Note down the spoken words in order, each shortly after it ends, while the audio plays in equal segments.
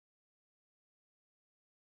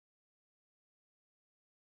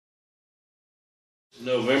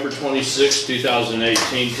November 26,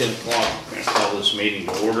 2018, 10 o'clock. I'm going to call this meeting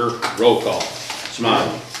to order. Roll call.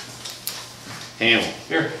 Smiley. Hamel.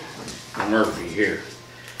 Here. Murphy here.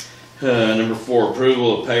 Number 4,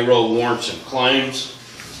 approval of payroll warrants and claims.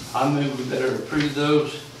 I move we better approve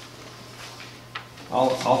those.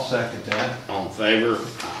 I'll second that. All in favor?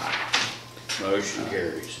 Aye. Motion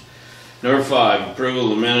carries. Number 5, approval of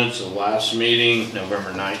the minutes of the last meeting,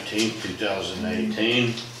 November 19,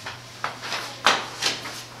 2018.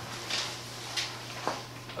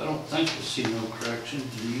 I don't think I see no corrections,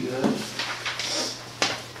 do you guys?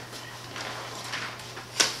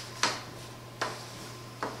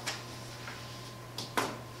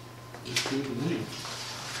 Just do the name.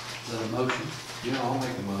 Is that a motion? Yeah, I'll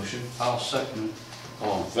make a motion. I'll second it.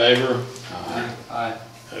 All in favor? Aye. Aye.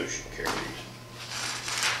 Motion carries.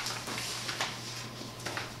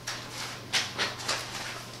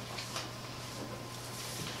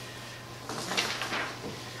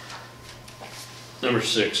 Number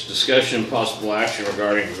 6, discussion and possible action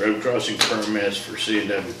regarding road crossing permits for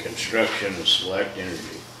C&W construction and select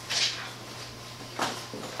energy.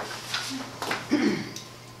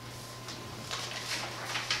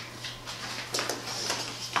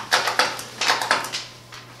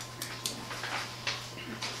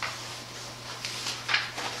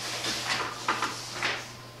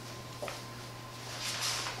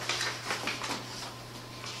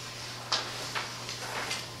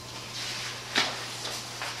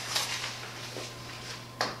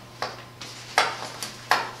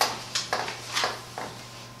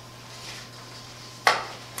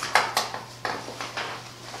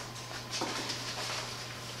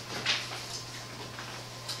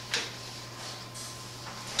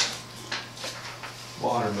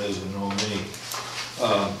 Water moving on me.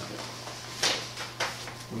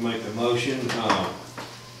 We make a motion,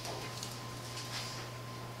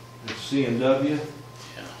 it's C&W,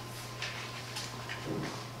 Yeah.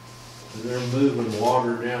 and they're moving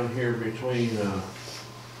water down here between,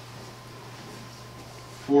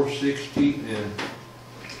 460 and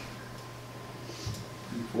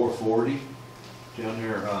 440, down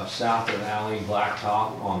there, south of Alley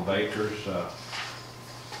Blacktop on Baker's,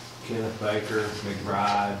 Kenneth Baker,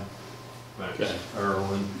 McBride, Okay.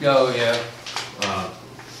 Irwin. Oh, yeah.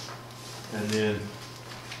 And then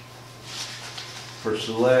for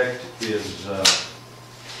select is the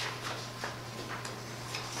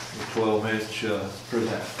 12-inch for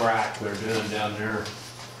that frac they're doing down there,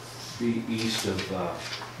 be east of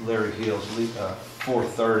Larry Hill's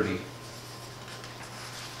 430.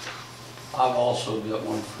 I've also got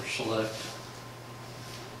one for select.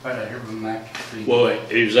 Right out here by Mac Street. Well, wait,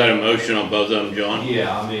 is that a motion on both of them, John?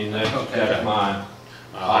 Yeah, I mean, that's mine.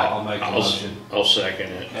 I'll make a motion. I'll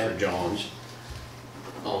second it for John's.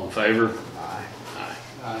 All in favor? Aye. Aye.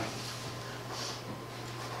 Aye.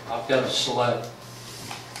 I've got a select.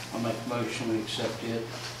 I'll make a motion, we accept it.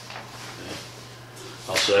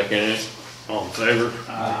 I'll second it. All in favor?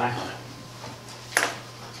 Aye.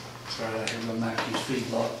 Right out here by Mackey's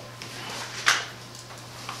feedlot.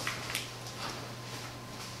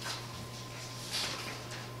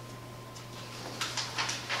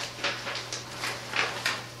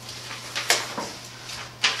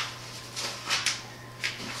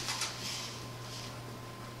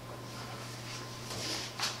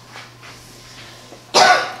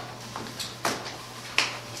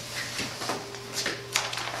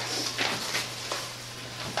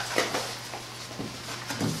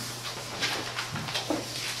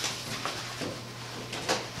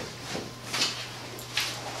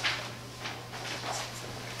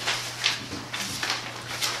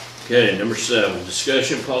 Okay, number 7,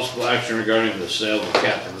 discussion possible action regarding the sale of the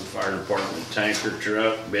Captain Fire Department tanker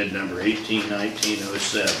truck, bid number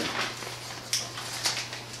 181907.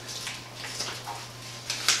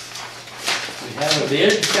 We have a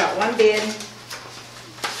bid. We've got one bid,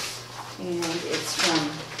 and it's from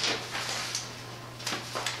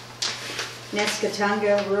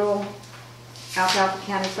Nescatunga Rural Alfalfa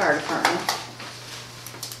County Fire Department.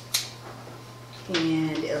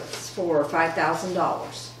 And it's for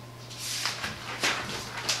 $5,000.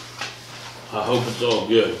 I hope it's all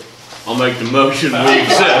good. I'll make the motion, we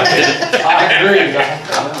accept it. I agree.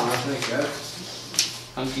 I think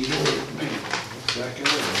that's Hunky dory for me. second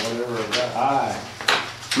or whatever. Aye.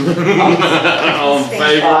 All in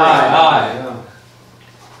favor? Aye.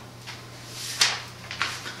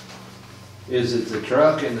 Is it the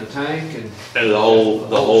truck and the tank and? And the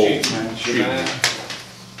whole shebang? shebang.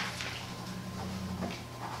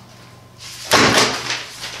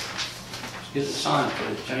 Get the sign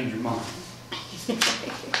for it, change your mind.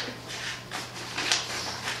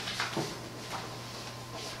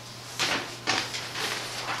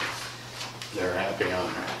 be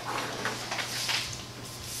on there.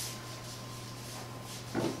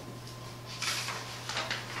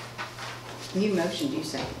 You motioned, you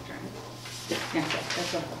seconded, right? Yeah. Okay,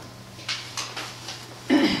 that's what I thought.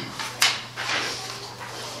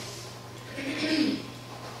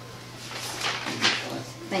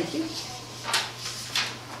 Thank you.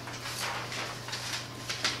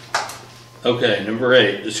 Okay, number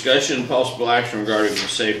 8, discussion and possible action regarding the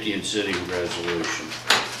safety and city resolution.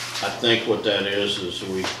 I think what that is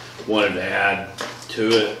we wanted to add to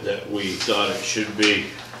it that we thought it should be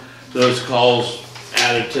those calls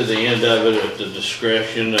added to the end of it at the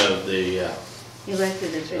discretion of the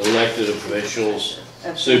Elected officials,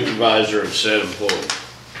 supervisor of said employee.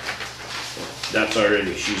 That's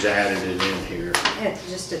already, she's added it in here. It's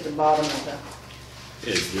just at the bottom of the,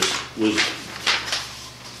 It just was,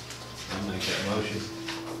 I'll make that motion.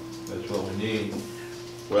 That's what we need.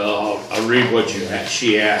 well, I'll read what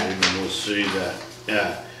she added, and we'll see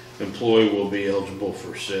that employee will be eligible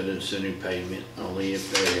for said incentive payment only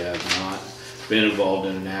if they have not been involved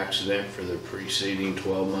in an accident for the preceding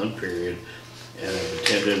 12-month period and have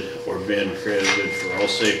attended or been credited for all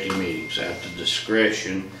safety meetings at the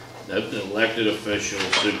discretion of the elected official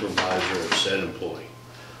supervisor of said employee.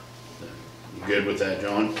 You good with that,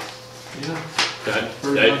 John? Yeah. Okay.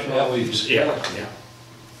 Pretty much what we Yeah.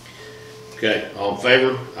 Okay, all in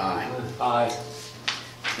favor? Aye. Aye.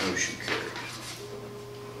 Motion carries.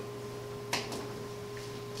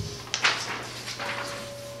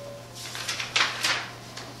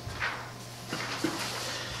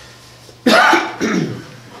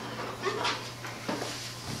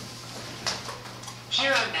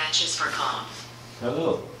 Hero matches for calm.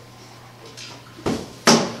 Hello.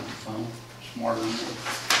 Phone, smarter than me.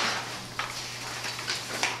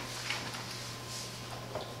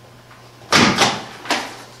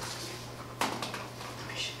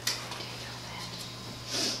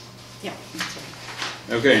 yeah, that's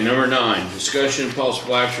right. Okay, number 9, discussion and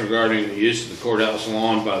possible action regarding the use of the courthouse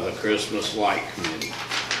lawn by the Christmas Light Committee.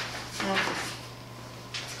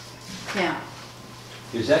 Now,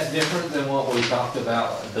 Is that different than what we talked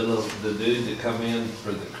about, the dude that come in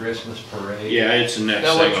for the Christmas parade? Yeah, it's the next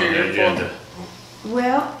That what thing on you're the here for? agenda.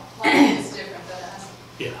 well, Lighting is different than us.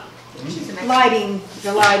 Yeah.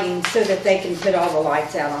 the lighting, so that they can put all the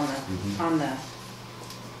lights out on the,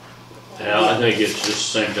 Yeah, I think it's just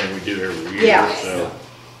the same thing we do every year, Yeah. so.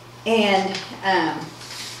 and,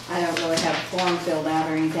 I don't really have a form filled out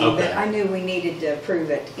or anything, but Okay. I knew we needed to approve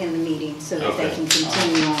it in the meeting so that they Okay. can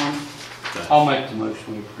continue on. I'll make the motion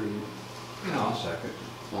we approve. No, I'll second.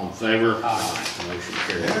 All in favor? Aye. Motion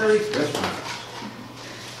carries. Merry Christmas.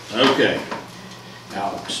 Okay.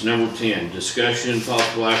 Alex, number 10, discussion and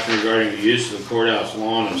possible action regarding the use of the courthouse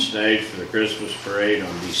lawn and stage for the Christmas parade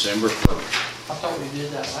on December 1st. I thought we did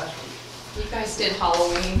that last week. You guys did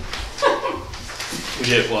Halloween. We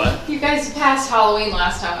did what? You guys passed Halloween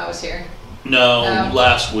last time I was here. No, No.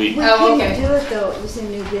 last week. We Oh, couldn't okay. do it though, it was in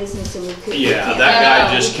new business and we couldn't. Yeah, that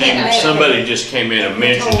guy No, just we can't came, make it. somebody just came in and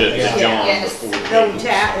mentioned it Yeah. to John Yes. before. the Though meeting.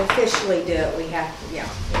 to officially do it, we have, to. Yeah,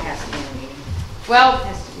 it has to be in a meeting. Well, It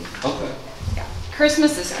has to be. Okay.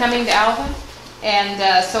 Christmas is coming to Alva,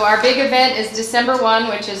 and so our big event is December 1,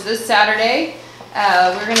 which is this Saturday.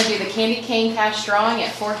 We're going to do the candy cane cash drawing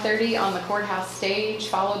at 4:30 on the courthouse stage,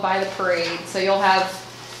 followed by the parade. So you'll have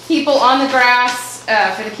people on the grass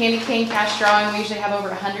for the candy cane cash drawing. We usually have over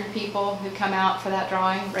 100 people who come out for that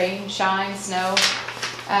drawing, rain, shine, snow,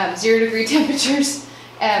 0-degree temperatures.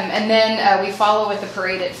 And then we follow with the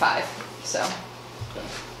parade at 5. So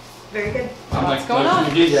Very good. I'll What's make the going motion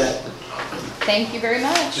on? we do that. thank you very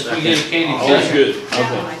much. If we get a candy Always cane. good. No, Okay. I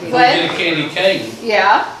didn't. If we What? get a candy cane.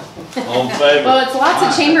 Yeah. All in favor? Well, it's lots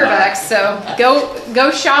of chamber bucks, so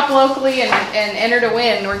go shop locally and enter to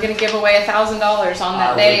win. We're gonna give away $1,000 on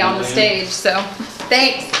that day on the stage. So,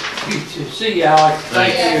 thanks. See you, Alex.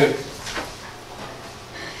 Thank Yeah. you.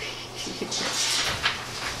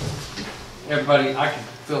 Everybody, I can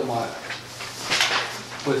fill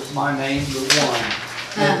with my name, the one.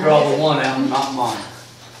 Then draw the one out, not mine.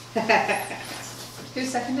 Who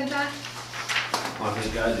seconded that? I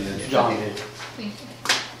think I did. John did. Thank you.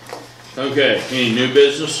 Okay, any new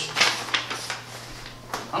business?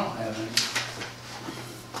 I don't have any.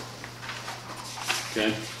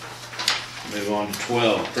 Okay. Move on to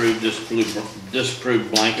 12,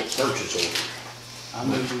 disapprove blanket purchase order. I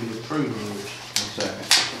move we approve yours. Second.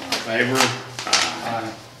 All in favor? Aye.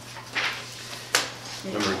 Aye.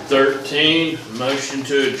 Number 13, motion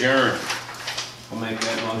to adjourn. I'll make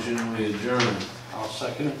that motion, we adjourn. I'll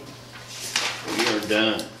second it. We are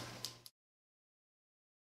done.